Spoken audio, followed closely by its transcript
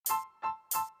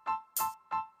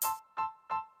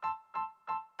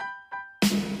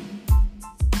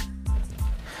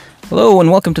Hello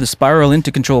and welcome to the Spiral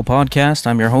Into Control podcast.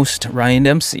 I'm your host, Ryan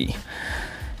Dempsey.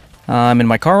 I'm in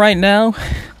my car right now.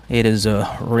 It is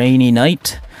a rainy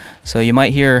night, so you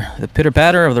might hear the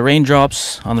pitter-patter of the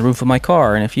raindrops on the roof of my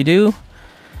car. And if you do,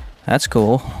 that's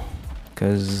cool,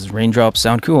 because raindrops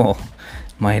sound cool.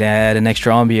 Might add an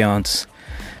extra ambiance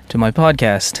to my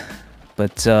podcast.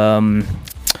 But, I've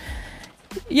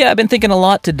been thinking a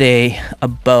lot today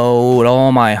about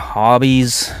all my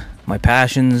hobbies, my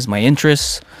passions, my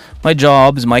interests, my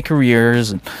jobs, my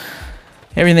careers, and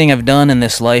everything I've done in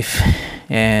this life,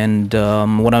 and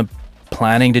what I'm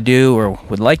planning to do or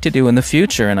would like to do in the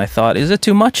future. And I thought, is it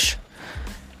too much?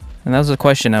 And that was the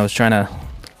question I was trying to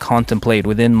contemplate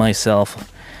within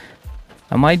myself.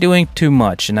 Am I doing too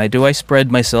much? And do I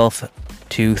spread myself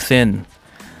too thin?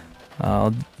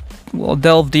 We'll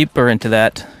delve deeper into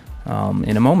that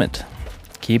in a moment.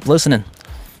 Keep listening.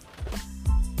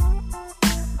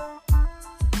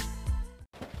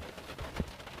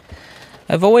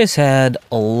 I've always had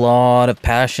a lot of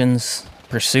passions,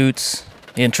 pursuits,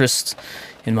 interests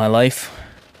in my life.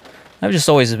 I've just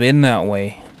always been that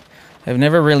way. I've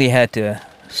never really had to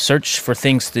search for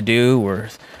things to do or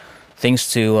things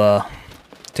to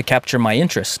capture my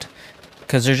interest,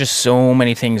 because there's just so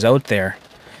many things out there.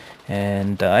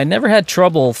 And I never had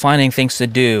trouble finding things to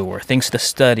do or things to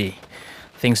study,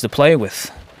 things to play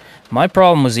with. My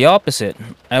problem was the opposite.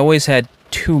 I always had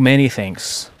too many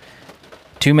things.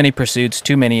 Too many pursuits,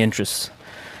 too many interests.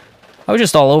 I was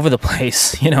just all over the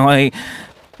place. I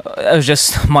was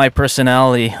just my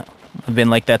personality. I've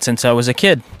been like that since I was a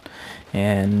kid.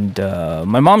 And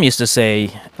my mom used to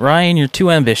say, "Ryan, you're too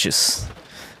ambitious."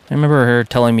 I remember her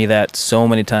telling me that so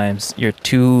many times. You're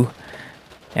too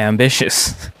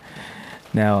ambitious.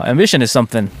 Now, ambition is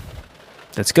something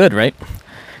that's good, right?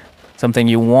 Something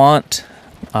you want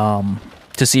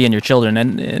to see in your children.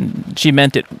 And she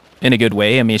meant it in a good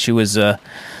way. I mean, she was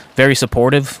very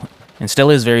supportive and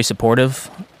still is very supportive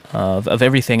of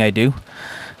everything I do.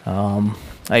 I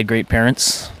had great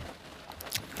parents.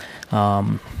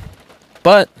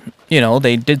 But,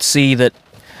 they did see that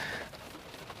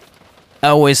I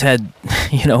always had,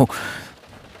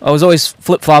 I was always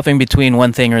flip-flopping between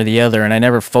one thing or the other, and I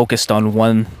never focused on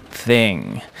one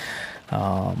thing.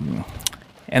 And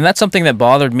that's something that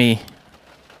bothered me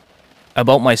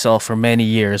about myself for many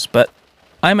years, but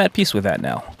I'm at peace with that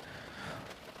now.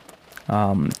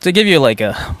 To give you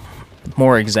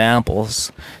more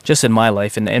examples, just in my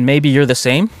life, and maybe you're the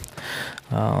same.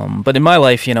 But in my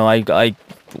life, I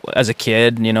as a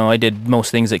kid, I did most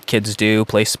things that kids do: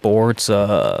 play sports, did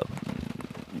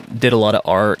a lot of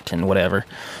art and whatever.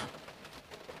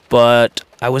 But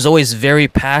I was always very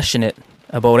passionate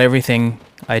about everything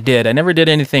I did. I never did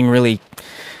anything really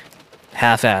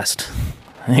half-assed.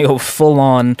 I go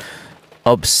full-on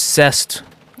obsessed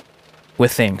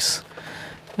with things.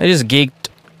 I was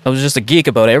just a geek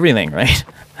about everything, right?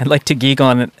 I'd like to geek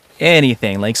on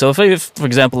anything. So if for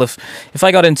example, if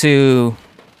I got into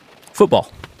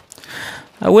football,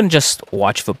 I wouldn't just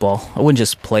watch football. I wouldn't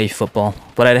just play football,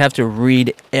 but I'd have to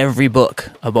read every book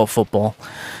about football.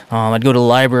 I'd go to the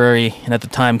library, and at the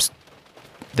time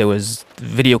there was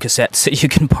video cassettes that you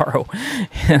can borrow,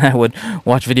 and I would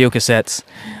watch video cassettes.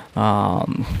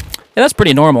 And that's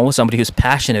pretty normal with somebody who's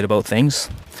passionate about things.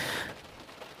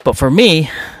 But for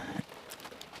me,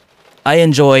 I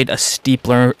enjoyed a steep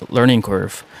learning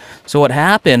curve. So what would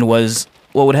happen was,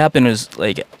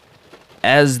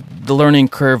 as the learning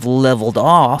curve leveled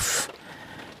off,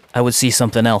 I would see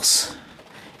something else.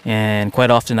 And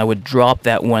quite often I would drop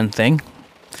that one thing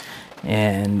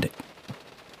and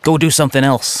go do something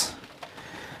else.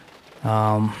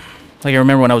 I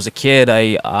remember when I was a kid,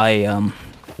 I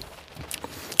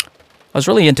was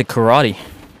really into karate,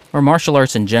 or martial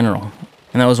arts in general.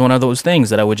 And that was one of those things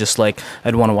that I would just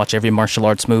I'd want to watch every martial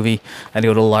arts movie. I'd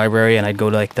go to the library and I'd go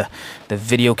to the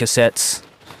video cassettes,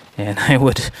 and I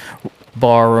would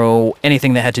borrow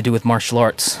anything that had to do with martial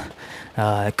arts.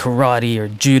 Karate or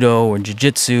judo or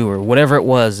jiu-jitsu or whatever it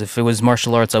was. If it was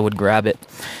martial arts, I would grab it.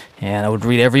 And I would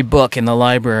read every book in the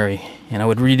library. And I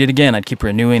would read it again. I'd keep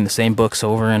renewing the same books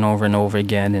over and over and over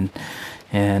again.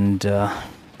 And I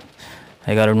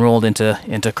got enrolled into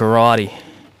karate.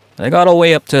 I got all the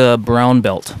way up to brown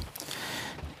belt.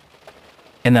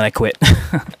 And then I quit.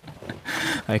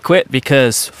 I quit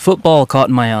because football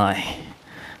caught my eye.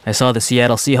 I saw the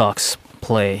Seattle Seahawks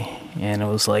play, and it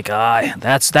was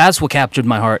that's what captured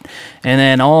my heart. And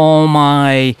then all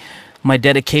my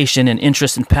dedication and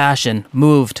interest and passion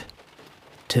moved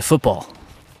to football.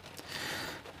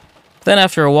 Then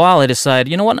after a while, I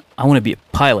decided, you know what? I want to be a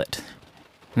pilot.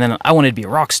 And then I wanted to be a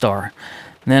rock star.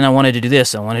 And then I wanted to do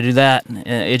this, I wanted to do that. And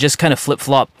it just kind of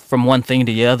flip-flopped from one thing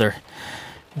to the other.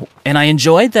 And I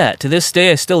enjoyed that. To this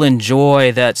day, I still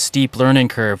enjoy that steep learning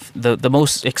curve. The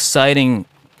most exciting,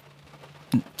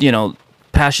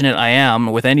 passionate I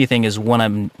am with anything is when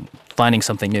I'm finding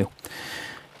something new.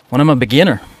 When I'm a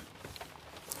beginner.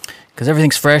 Because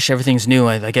everything's fresh, everything's new.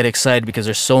 I get excited because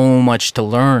there's so much to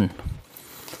learn.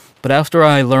 But after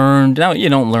I learned, now you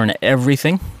don't learn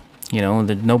everything.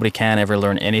 Nobody can ever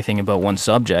learn anything about one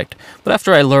subject. But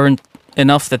after I learned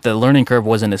enough that the learning curve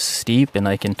wasn't as steep, and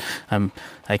I can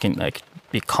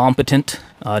be competent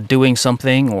doing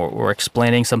something or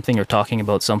explaining something or talking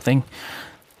about something,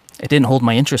 it didn't hold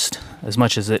my interest as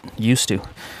much as it used to.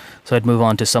 So I'd move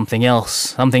on to something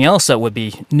else that would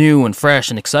be new and fresh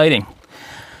and exciting.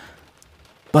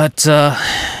 But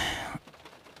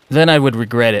then I would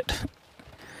regret it.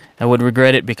 I would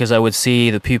regret it because I would see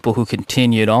the people who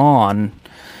continued on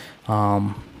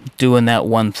doing that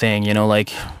one thing,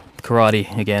 like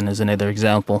karate, again, is another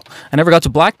example. I never got to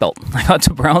black belt. I got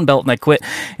to brown belt and I quit.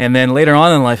 And then later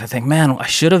on in life, I think, man, I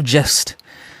should have just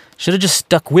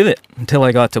stuck with it until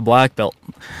I got to black belt,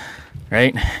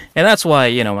 right? And that's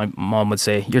why, my mom would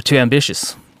say, you're too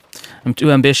ambitious. I'm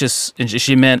too ambitious. And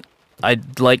she meant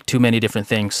I'd like too many different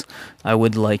things. I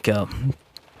would like... an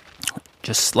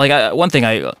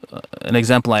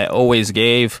example I always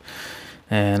gave,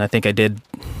 and I think I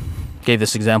gave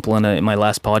this example in my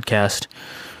last podcast,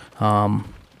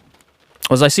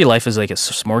 was I see life as like a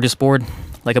smorgasbord,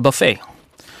 like a buffet.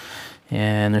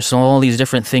 And there's all these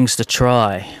different things to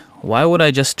try. Why would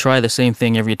I just try the same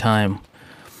thing every time?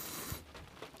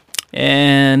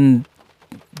 And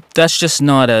that's just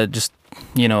not a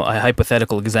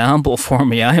hypothetical example for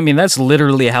me. I mean, that's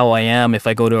literally how I am if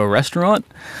I go to a restaurant.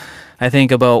 I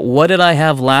think about, what did I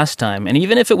have last time? And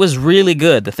even if it was really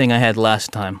good, the thing I had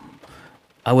last time,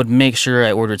 I would make sure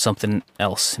I ordered something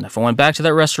else. And if I went back to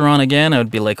that restaurant again, I would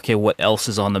be like, okay, what else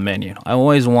is on the menu? I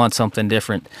always want something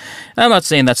different. And I'm not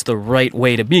saying that's the right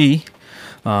way to be.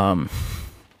 I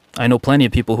know plenty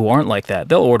of people who aren't like that.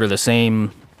 They'll order the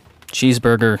same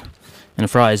cheeseburger and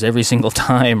fries every single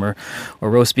time, or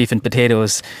roast beef and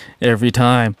potatoes every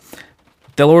time.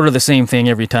 They'll order the same thing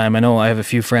every time. I know I have a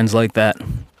few friends like that.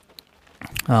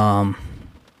 And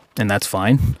that's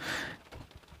fine,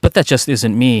 but that just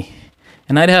isn't me.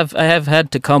 And I have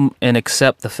had to come and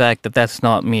accept the fact that that's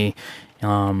not me.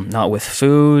 Not with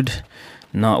food,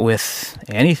 not with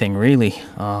anything really.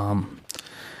 I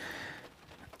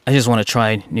just want to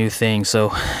try new things.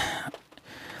 So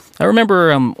I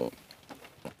remember,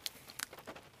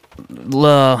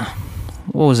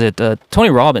 what was it? Tony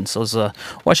Robbins. I was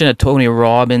watching a Tony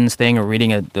Robbins thing or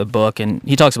reading a book, and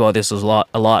he talks about this a lot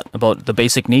about the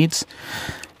basic needs.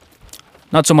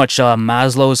 Not so much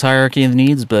Maslow's hierarchy of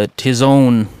needs, but his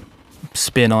own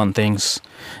spin on things.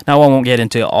 Now, I won't get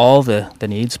into all the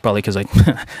needs, probably because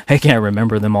I can't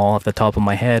remember them all off the top of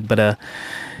my head. But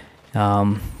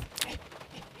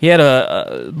he had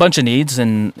a bunch of needs,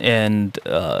 and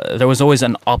there was always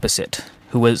an opposite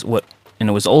and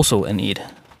it was also a need.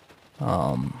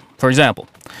 For example,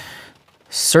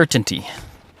 certainty.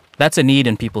 That's a need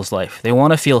in people's life. They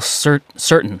want to feel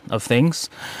certain of things.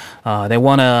 They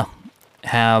want to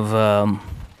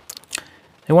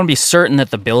be certain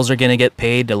that the bills are going to get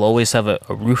paid. They'll always have a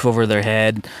roof over their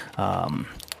head.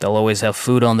 They'll always have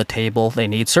food on the table. They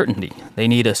need certainty. They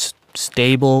need a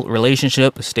stable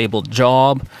relationship, a stable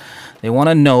job. They want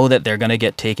to know that they're going to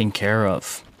get taken care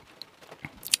of.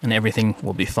 And everything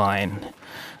will be fine.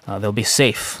 They'll be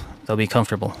safe. They'll be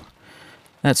comfortable.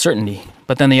 That's certainty.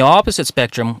 But then the opposite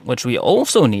spectrum, which we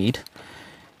also need,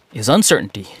 is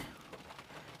uncertainty.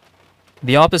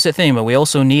 The opposite thing, but we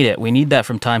also need it. We need that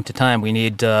from time to time. We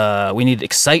need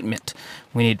excitement.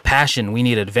 We need passion. We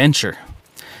need adventure.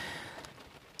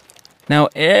 Now,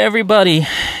 everybody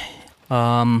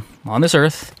on this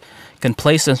earth can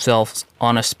place themselves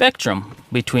on a spectrum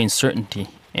between certainty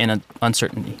and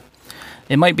uncertainty.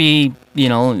 It might be,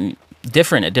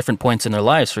 different at different points in their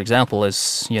lives. For example,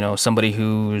 as somebody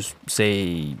who's,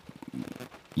 say,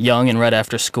 young and right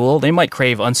after school, they might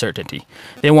crave uncertainty.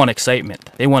 They want excitement.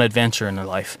 They want adventure in their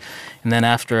life. And then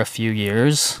after a few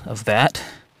years of that,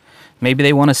 maybe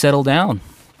they want to settle down.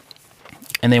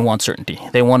 And they want certainty.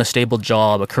 They want a stable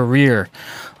job, a career,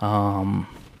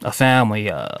 a family,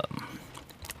 a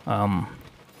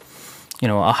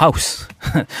house.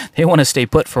 They want to stay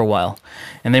put for a while.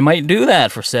 And they might do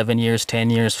that for 7 years,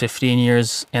 10 years, 15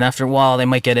 years. And after a while, they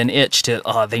might get an itch to,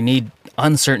 they need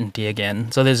uncertainty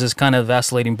again. So there's this kind of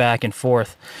vacillating back and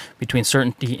forth between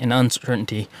certainty and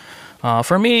uncertainty.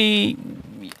 For me,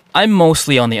 I'm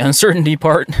mostly on the uncertainty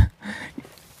part.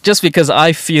 Just because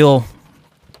I feel,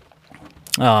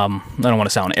 I don't want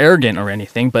to sound arrogant or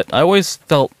anything, but I always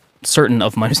felt certain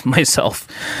of myself.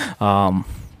 I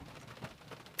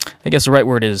guess the right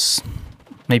word is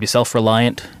maybe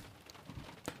self-reliant,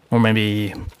 or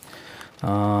maybe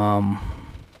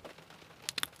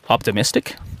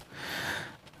optimistic.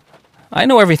 I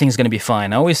know everything's going to be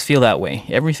fine. I always feel that way.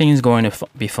 Everything is going to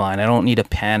be fine. I don't need to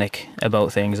panic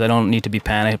about things. I don't need to be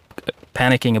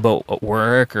panicking about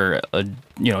work or a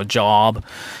job,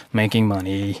 making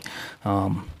money,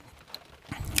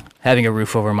 having a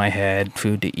roof over my head,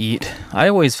 food to eat. I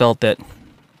always felt that,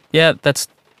 yeah,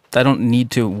 I don't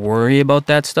need to worry about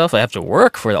that stuff. I have to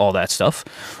work for all that stuff,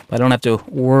 but I don't have to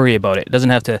worry about it. It doesn't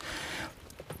have to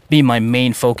be my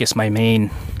main focus, my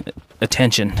main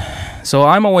attention. So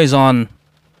I'm always on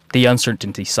the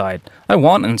uncertainty side. I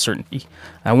want uncertainty.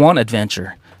 I want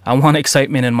adventure. I want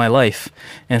excitement in my life.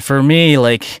 And for me,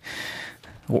 like,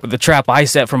 the trap I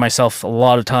set for myself a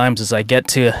lot of times is I get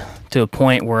to a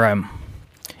point where I'm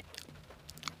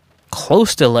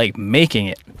close to like making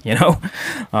it,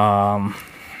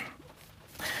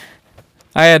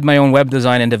 I had my own web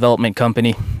design and development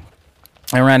company.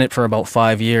 I ran it for about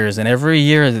 5 years, and every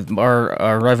year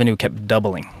our revenue kept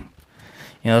doubling.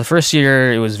 The first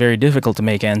year it was very difficult to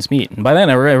make ends meet, and by then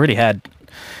I already had,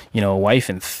 a wife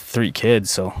and 3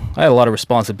 kids, so I had a lot of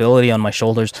responsibility on my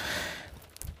shoulders,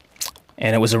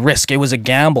 and it was a risk. It was a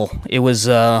gamble. It was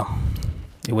an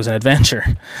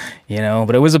adventure,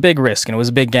 but it was a big risk, and it was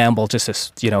a big gamble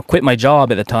just to, quit my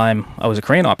job. At the time, I was a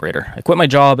crane operator. I quit my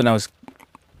job, and I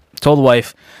told the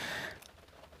wife,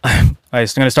 I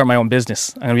was going to start my own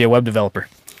business. I'm going to be a web developer.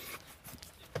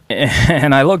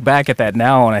 And I look back at that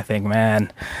now and I think,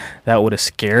 man, that would have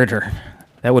scared her.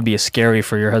 That would be scary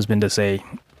for your husband to say,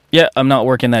 yeah, I'm not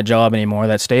working that job anymore.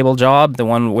 That stable job, the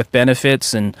one with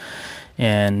benefits and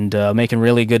making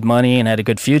really good money and had a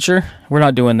good future. We're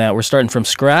not doing that. We're starting from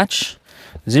scratch,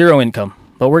 0 income.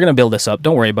 But we're going to build this up.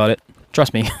 Don't worry about it.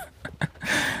 Trust me.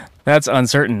 That's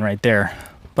uncertain right there.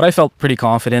 But I felt pretty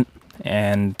confident.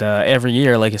 And every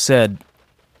year, like I said,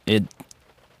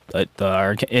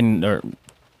 our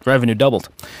revenue doubled.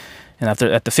 And at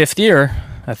the 5th year,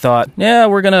 I thought, yeah,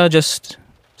 we're going to just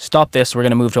stop this. We're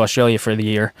going to move to Australia for the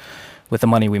year with the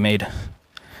money we made.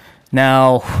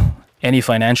 Now, any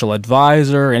financial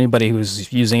advisor, anybody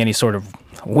who's using any sort of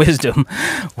wisdom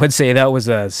would say that was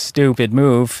a stupid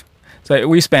move. So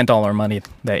we spent all our money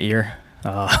that year,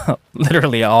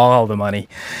 literally all the money,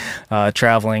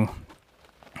 traveling,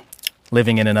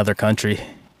 living in another country.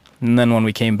 And then when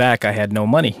we came back, I had no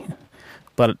money.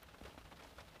 But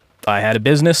I had a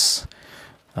business.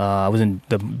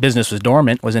 The business was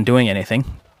dormant, wasn't doing anything.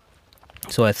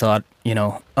 So I thought,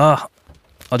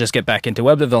 I'll just get back into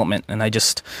web development. And I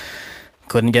just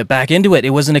couldn't get back into it.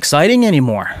 It wasn't exciting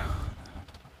anymore.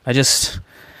 I just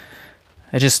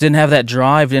didn't have that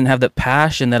drive, didn't have that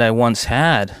passion that I once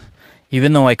had.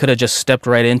 Even though I could have just stepped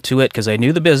right into it because I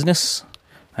knew the business,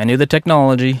 I knew the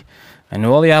technology, I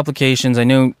knew all the applications, I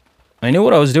knew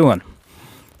what I was doing.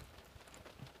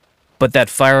 But that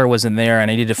fire wasn't there, and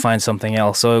I needed to find something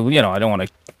else. So, I don't want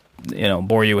to,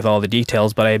 bore you with all the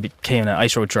details, but I became an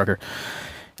ice road trucker.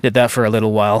 Did that for a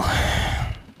little while.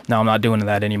 Now I'm not doing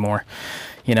that anymore.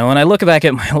 And I look back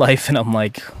at my life, and I'm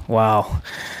like, wow.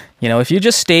 If you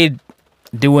just stayed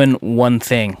doing one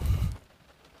thing,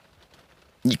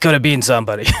 you could have been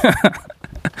somebody.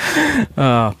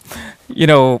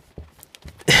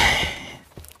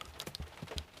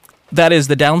 That is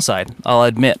the downside, I'll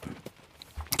admit,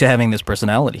 to having this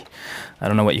personality. I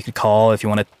don't know what you could call, if you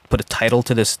want to put a title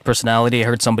to this personality. I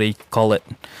heard somebody call it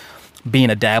being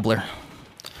a dabbler.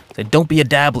 Say, don't be a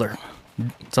dabbler.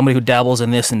 Somebody who dabbles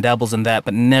in this and dabbles in that,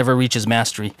 but never reaches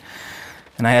mastery.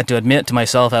 And I had to admit to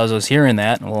myself as I was hearing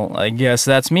that, well, I guess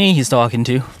that's me he's talking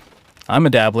to. I'm a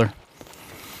dabbler.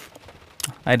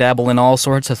 I dabble in all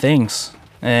sorts of things.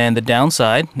 And the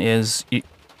downside is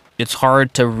it's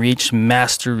hard to reach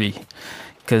mastery,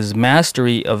 because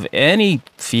mastery of any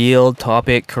field,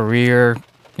 topic, career,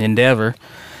 endeavor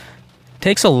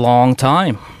takes a long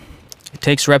time. It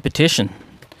takes repetition.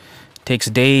 It takes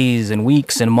days and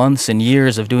weeks and months and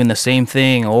years of doing the same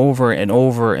thing over and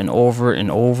over and over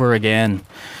and over again.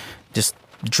 Just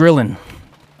drilling,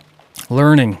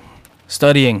 learning,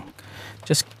 studying,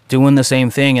 just doing the same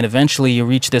thing, and eventually you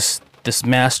reach this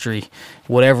mastery,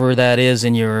 whatever that is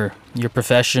in your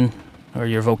profession or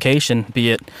your vocation,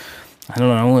 be it, I don't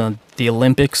know, the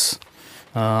Olympics,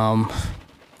 a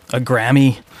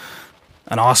Grammy,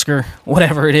 an Oscar,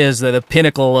 whatever it is, the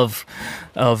pinnacle of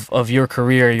your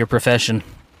career, your profession.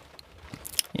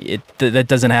 That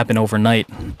doesn't happen overnight.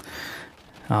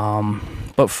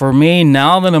 But for me,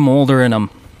 now that I'm older and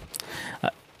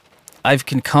I've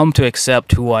can come to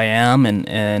accept who I am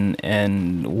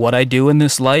and what I do in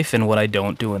this life and what I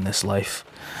don't do in this life.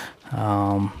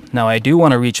 Now I do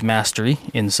want to reach mastery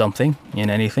in something, in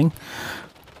anything,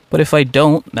 but if I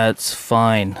don't, that's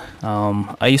fine.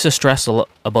 I used to stress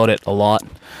about it a lot.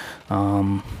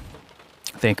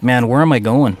 Think, man, where am I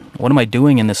going? What am I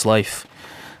doing in this life?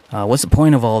 What's the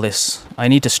point of all this? I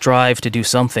need to strive to do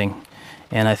something.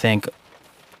 And I think,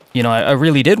 I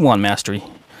really did want mastery.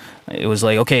 It was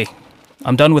like, okay,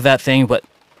 I'm done with that thing, but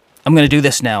I'm going to do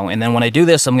this now. And then when I do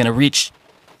this, I'm going to reach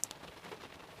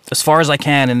as far as I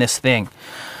can in this thing.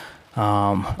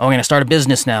 I'm going to start a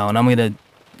business now, and I'm going to,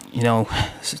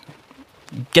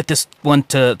 get this one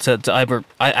to either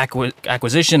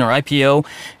acquisition or IPO,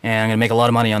 and I'm going to make a lot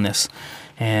of money on this.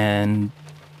 And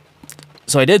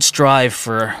so I did strive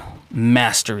for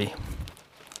mastery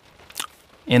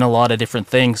in a lot of different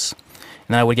things.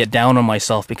 And I would get down on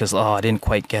myself because, I didn't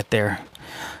quite get there.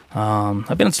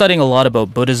 I've been studying a lot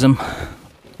about Buddhism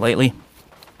lately.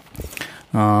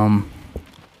 And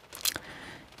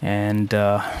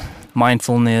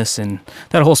mindfulness and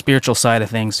that whole spiritual side of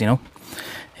things,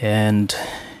 And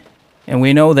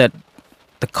we know that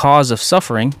the cause of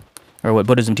suffering, or what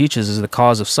Buddhism teaches is the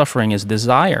cause of suffering is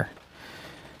desire.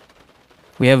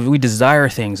 We desire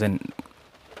things, and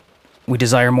we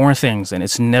desire more things, and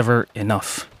it's never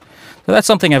enough. So that's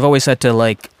something I've always had to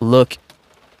look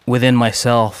within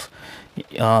myself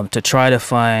to try to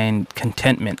find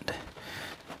contentment,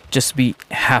 just be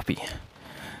happy,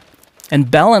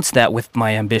 and balance that with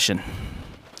my ambition.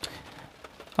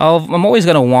 I'm always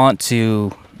going to want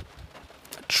to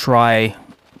try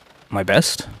my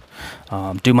best,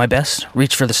 do my best,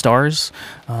 reach for the stars,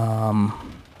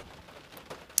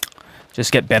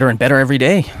 just get better and better every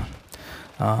day,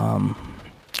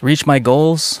 reach my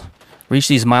goals, reach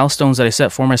these milestones that I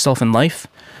set for myself in life,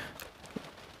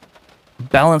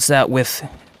 balance that with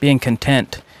being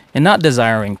content and not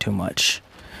desiring too much,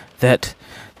 that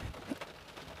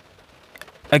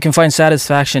I can find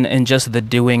satisfaction in just the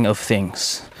doing of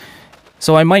things.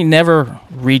 So I might never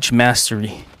reach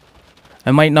mastery.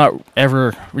 I might not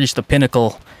ever reach the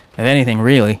pinnacle of anything,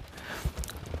 really.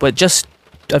 But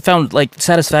I found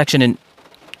satisfaction in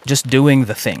just doing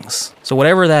the things. So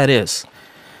whatever that is.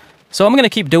 So I'm going to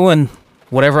keep doing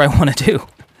whatever I want to do.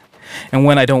 And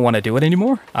when I don't want to do it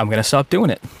anymore, I'm going to stop doing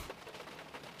it.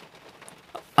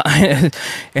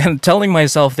 And telling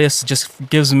myself this just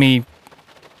gives me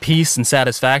peace and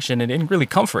satisfaction and really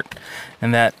comfort.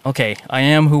 And that, okay, I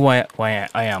am who I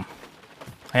am.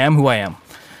 I am who I am.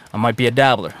 I might be a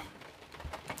dabbler.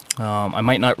 I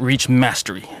might not reach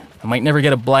mastery. I might never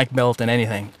get a black belt in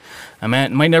anything. I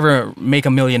might never make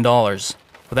 $1 million. But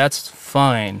that's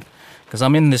fine. Because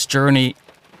I'm in this journey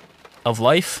of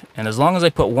life. And as long as I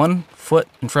put one foot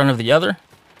in front of the other,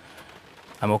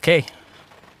 I'm okay.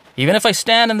 Even if I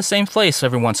stand in the same place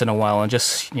every once in a while and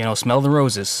just, smell the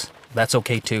roses, that's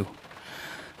okay too.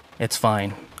 It's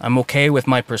fine. I'm okay with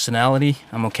my personality.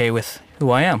 I'm okay with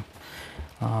who I am.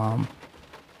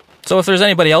 So if there's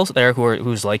anybody else there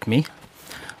who's like me,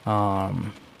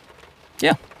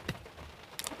 yeah,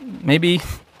 maybe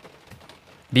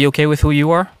be okay with who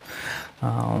you are.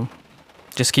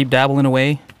 Just keep dabbling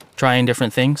away, trying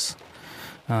different things.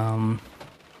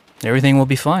 Everything will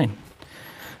be fine.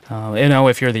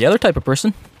 If you're the other type of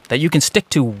person that you can stick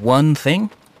to one thing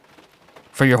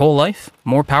for your whole life,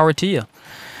 more power to you.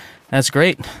 That's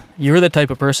great. You're the type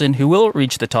of person who will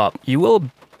reach the top. You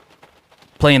will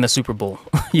play in the Super Bowl.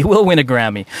 You will win a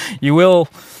Grammy. You will,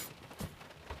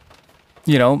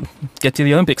 get to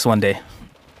the Olympics one day.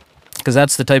 Because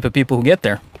that's the type of people who get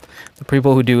there. The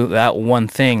people who do that one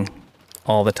thing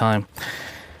all the time.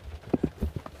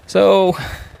 So,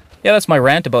 yeah, that's my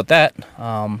rant about that.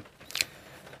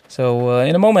 So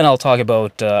in a moment I'll talk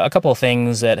about a couple of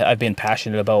things that I've been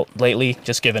passionate about lately,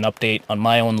 just give an update on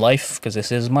my own life, because this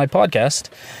is my podcast,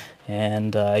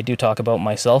 and I do talk about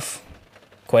myself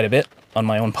quite a bit on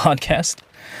my own podcast,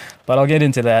 but I'll get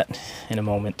into that in a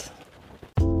moment.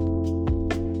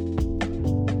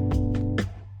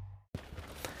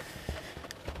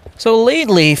 So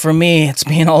lately, for me, it's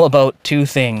been all about two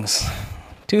things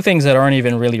that aren't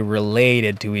even really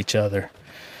related to each other.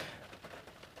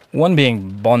 One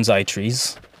being bonsai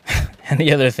trees, and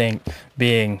the other thing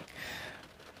being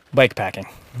bike packing.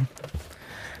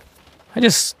 I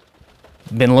just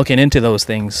been looking into those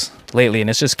things lately, and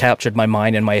it's just captured my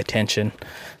mind and my attention.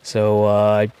 So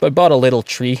I bought a little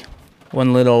tree,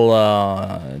 one little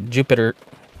Jupiter,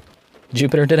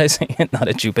 did I say it? Not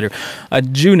a Jupiter, a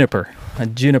juniper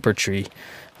tree,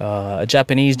 a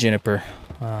Japanese juniper.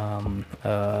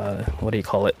 What do you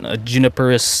call it? A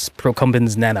Juniperus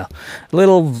procumbens nana.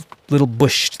 Little little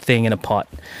bush thing in a pot.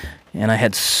 And I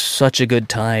had such a good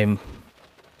time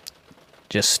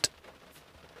just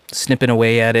snipping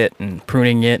away at it and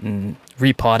pruning it and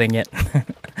repotting it.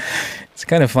 It's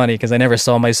kind of funny because I never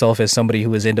saw myself as somebody who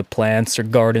was into plants or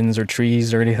gardens or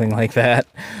trees or anything like that.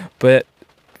 But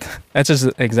that's just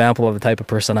an example of the type of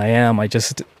person I am. I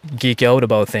just geek out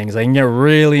about things. I can get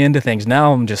really into things.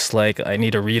 Now I'm just like, I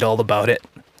need to read all about it.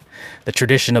 The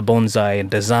tradition of bonsai and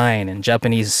design and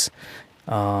Japanese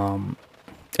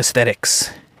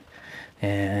aesthetics.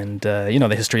 And,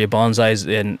 the history of bonsais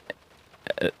and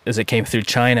as it came through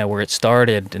China, where it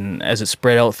started, and as it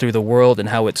spread out through the world, and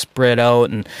how it spread out,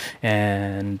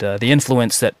 and the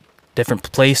influence that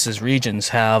different places, regions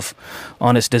have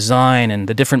on its design, and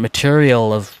the different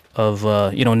material of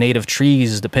native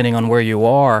trees depending on where you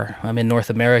are. I'm in North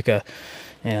America,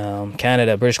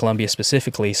 Canada, British Columbia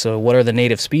specifically. So, what are the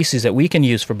native species that we can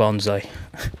use for bonsai?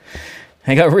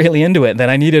 I got really into it.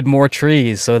 Then I needed more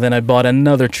trees, so then I bought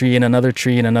another tree and another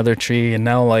tree and another tree, and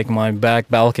now like my back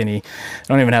balcony, I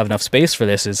don't even have enough space for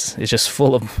this. It's just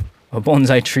full of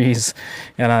bonsai trees,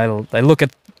 and I look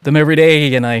at them every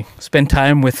day, and I spend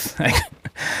time with.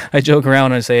 I joke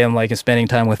around and say I'm like spending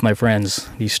time with my friends.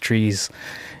 These trees,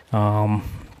 and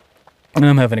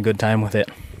I'm having a good time with it.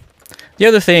 The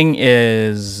other thing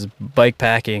is bike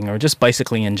packing or just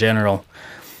bicycling in general.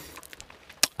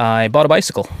 I bought a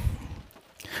bicycle.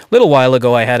 A little while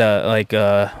ago, I had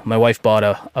my wife bought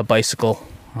a bicycle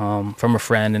from a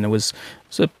friend, and it was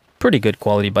a pretty good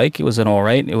quality bike. It was an all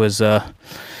right. It was kind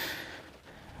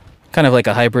of like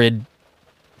a hybrid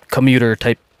commuter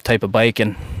type of bike,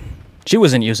 and she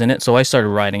wasn't using it, so I started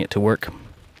riding it to work.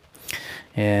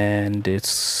 And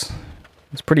it's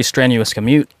pretty strenuous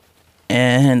commute,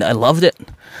 and I loved it.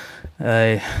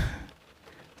 I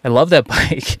love that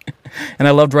bike, and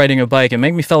I loved riding a bike. It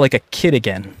made me feel like a kid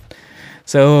again.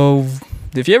 So,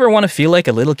 if you ever want to feel like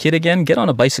a little kid again, get on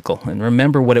a bicycle and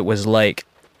remember what it was like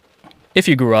if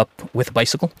you grew up with a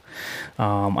bicycle.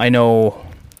 I know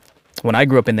when I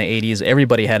grew up in the 80s,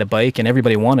 everybody had a bike and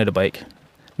everybody wanted a bike.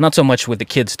 Not so much with the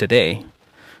kids today.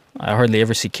 I hardly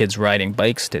ever see kids riding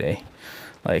bikes today.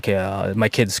 Like my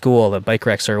kids' school, the bike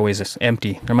racks are always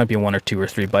empty. There might be 1 or 2 or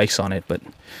 3 bikes on it, but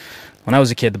when I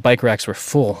was a kid, the bike racks were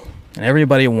full and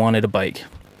everybody wanted a bike.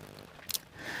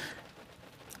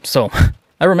 So,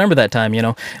 I remember that time,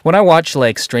 when I watch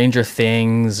like Stranger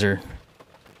Things or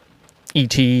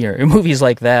E.T. or movies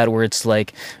like that, where it's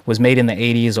like was made in the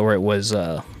 80s or it was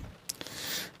or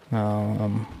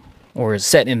is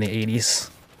set in the 80s,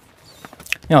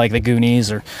 like the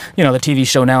Goonies or the TV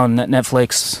show now on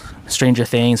Netflix, Stranger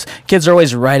Things. Kids are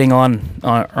always riding around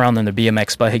on their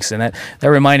BMX bikes, and that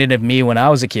reminded of me when I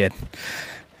was a kid.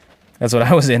 That's what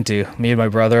I was into. Me and my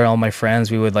brother, all my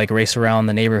friends, we would like race around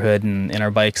the neighborhood in our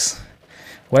bikes.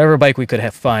 Whatever bike we could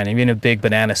have find, even a big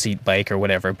banana seat bike or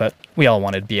whatever, but we all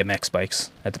wanted BMX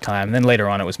bikes at the time. And then later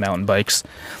on it was mountain bikes.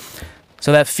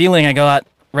 So that feeling I got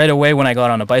right away when I got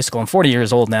on a bicycle. I'm 40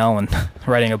 years old now and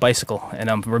riding a bicycle, and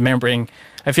I'm remembering,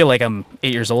 I feel like I'm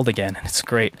 8 years old again, and it's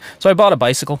great. So I bought a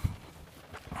bicycle.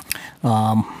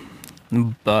 Kind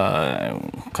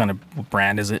of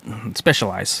brand is it?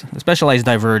 Specialized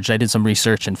Diverge. I did some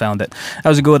research and found that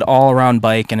was a good all-around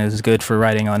bike, and it was good for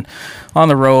riding on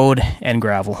the road and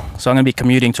gravel. So I'm going to be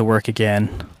commuting to work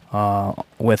again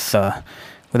with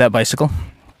that bicycle,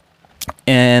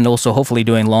 and also hopefully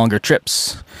doing longer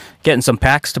trips, getting some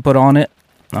packs to put on it,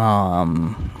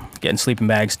 getting sleeping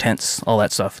bags, tents, all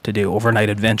that stuff to do, overnight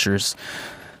adventures.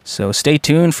 So stay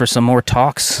tuned for some more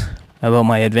talks about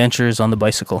my adventures on the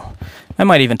bicycle. I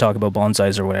might even talk about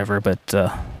bonsais or whatever, but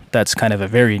that's kind of a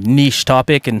very niche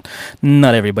topic, and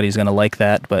not everybody's going to like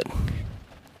that, but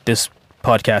this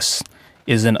podcast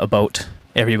isn't about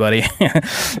everybody.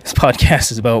 This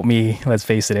podcast is about me, let's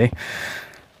face it, eh?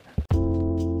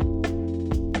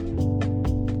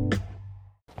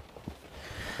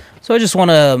 So I just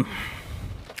want to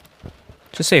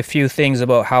say a few things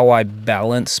about how I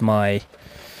balance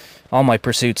all my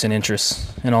pursuits and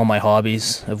interests and all my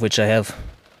hobbies, of which I have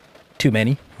too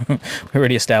many. We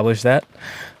already established that.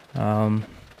 I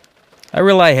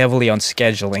rely heavily on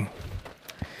scheduling.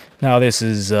 Now this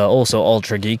is also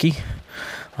ultra geeky,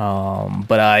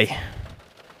 but I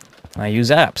use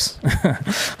apps.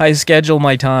 I schedule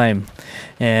my time,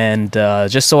 and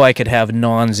just so I could have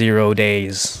non-zero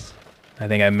days. I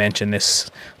think I mentioned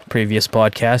this previous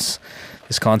podcast,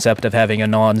 this concept of having a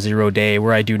non-zero day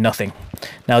where I do nothing.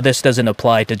 Now this doesn't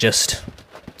apply to just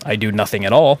I do nothing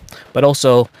at all, but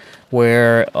also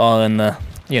where on the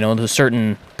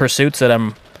certain pursuits that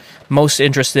I'm most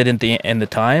interested in the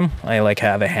time, I like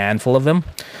have a handful of them.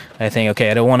 I think,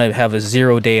 okay, I don't want to have a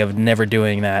 0 day of never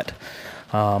doing that.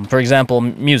 For example,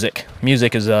 music.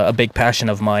 Music is a big passion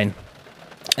of mine.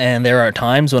 And there are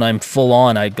times when I'm full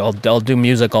on, I'll do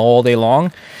music all day long.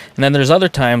 And then there's other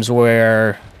times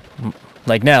where,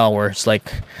 like now, where it's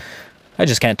like, I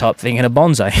just can't stop thinking of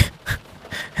bonsai.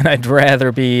 And I'd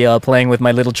rather be playing with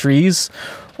my little trees,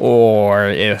 or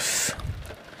if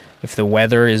the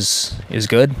weather is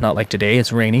good, not like today,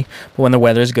 it's rainy, but when the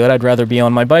weather is good, I'd rather be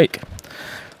on my bike.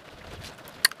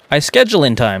 I schedule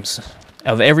in times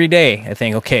of every day. I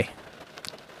think, okay,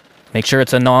 make sure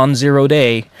it's a non-zero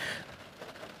day.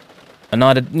 I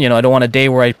don't want a day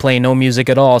where I play no music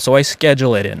at all, so I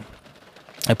schedule it in.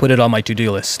 I put it on my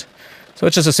to-do list. So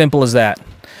it's just as simple as that.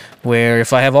 Where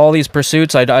if I have all these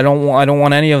pursuits, I don't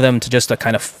want any of them to just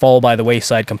kind of fall by the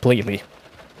wayside completely.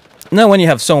 Now, when you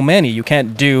have so many, you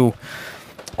can't do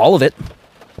all of it.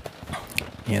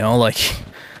 Like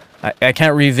I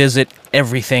can't revisit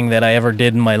everything that I ever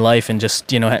did in my life and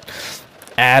just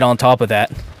add on top of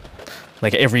that.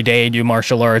 Like every day do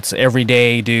martial arts, every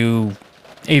day do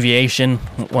aviation,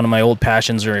 one of my old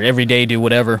passions, or every day do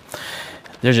whatever.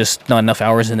 There's just not enough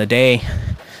hours in the day.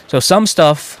 So some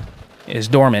stuff is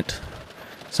dormant.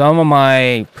 Some of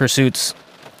my pursuits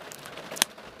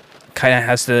kind of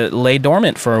has to lay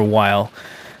dormant for a while,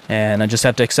 and I just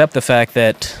have to accept the fact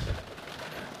that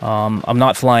I'm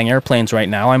not flying airplanes right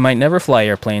now. I might never fly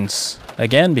airplanes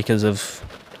again because of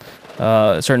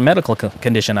a certain medical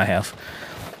condition I have.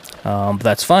 But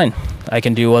that's fine. I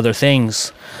can do other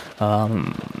things.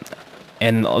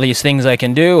 And all these things I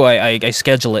can do, I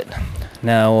schedule it.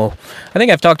 Now, I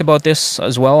think I've talked about this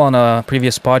as well on a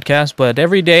previous podcast, but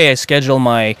every day I schedule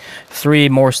my 3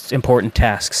 most important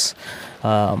tasks.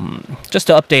 Just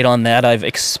to update on that, I've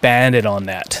expanded on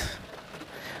that.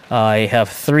 I have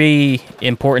 3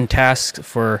 important tasks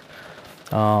for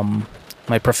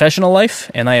my professional life,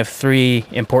 and I have 3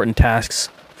 important tasks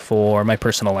for my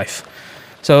personal life.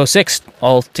 So 6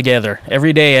 altogether.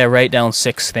 Every day I write down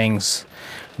 6 things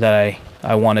that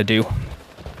I want to do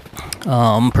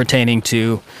pertaining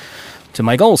to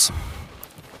my goals.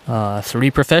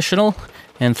 3 professional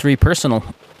and 3 personal.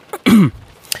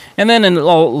 And then a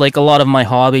lot of my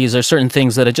hobbies are certain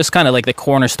things that are just kind of like the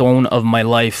cornerstone of my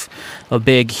life, a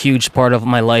big, huge part of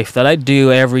my life that I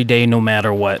do every day no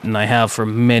matter what, and I have for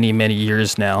many, many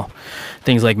years now.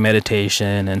 Things like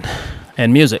meditation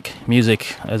and music.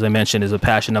 Music, as I mentioned, is a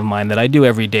passion of mine that I do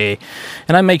every day,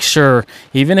 and I make sure,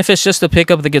 even if it's just to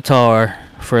pick up the guitar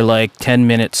for like 10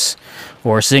 minutes,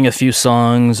 or sing a few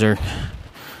songs, or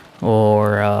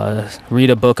read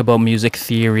a book about music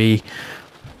theory,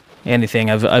 anything,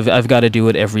 I've got to do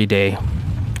it every day.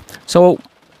 So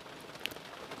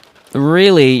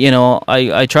really,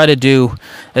 I try to do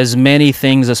as many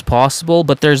things as possible,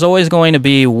 but there's always going to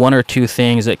be 1 or 2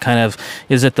 things that kind of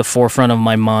is at the forefront of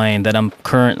my mind that I'm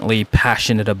currently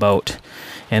passionate about.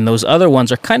 And those other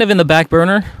ones are kind of in the back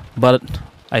burner, but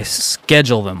I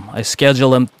schedule them. I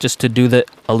schedule them just to do that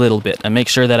a little bit. I make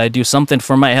sure that I do something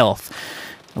for my health.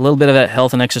 A little bit of that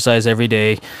health and exercise every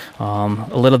day, a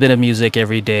little bit of music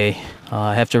every day.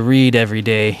 I have to read every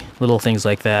day, little things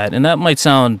like that. And that might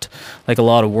sound like a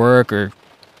lot of work or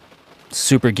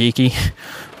super geeky,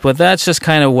 but that's just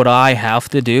kind of what I have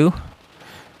to do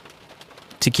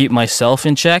to keep myself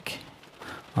in check.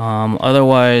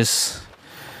 Otherwise,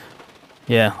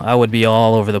 yeah, I would be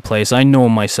all over the place. I know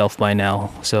myself by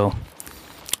now, so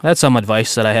that's some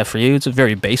advice that I have for you. It's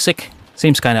very basic.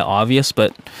 Seems kind of obvious,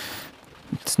 but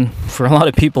for a lot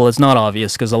of people it's not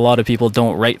obvious, because a lot of people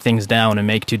don't write things down and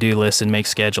make to-do lists and make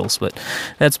schedules. But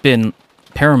that's been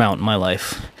paramount in my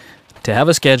life, to have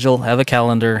a schedule, have a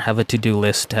calendar, have a to-do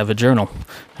list, have a journal.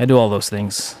 I do all those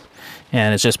things,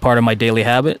 and it's just part of my daily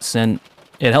habits, and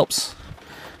it helps.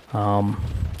 So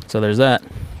there's that.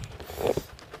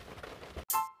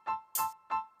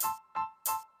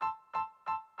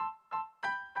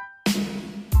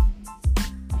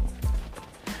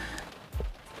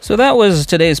 So that was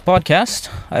today's podcast.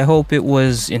 I hope it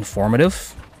was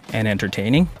informative and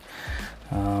entertaining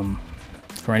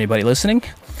for anybody listening.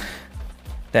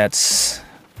 That's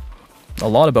a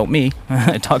lot about me.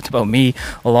 I talked about me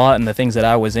a lot and the things that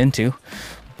I was into.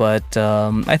 But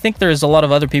I think there's a lot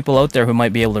of other people out there who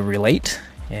might be able to relate.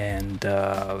 And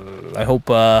I hope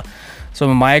some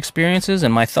of my experiences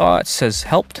and my thoughts has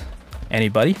helped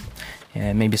anybody.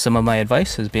 And maybe some of my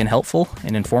advice has been helpful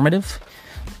and informative.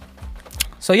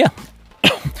 So yeah,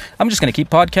 I'm just going to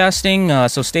keep podcasting,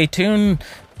 so stay tuned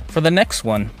for the next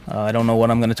one. I don't know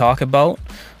what I'm going to talk about.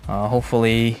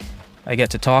 Hopefully I get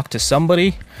to talk to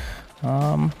somebody.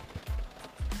 Yeah,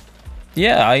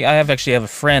 I actually have a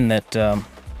friend that,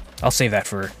 I'll save that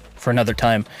for another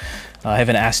time. I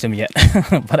haven't asked him yet,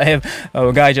 but I have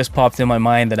a guy just popped in my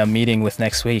mind that I'm meeting with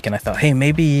next week, and I thought, hey,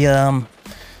 maybe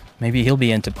he'll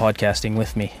be into podcasting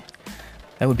with me.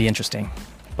 That would be interesting.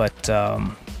 But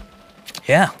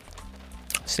yeah,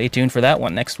 stay tuned for that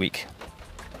one next week.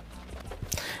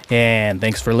 And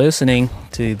thanks for listening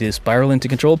to the Spiral into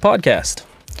Control podcast.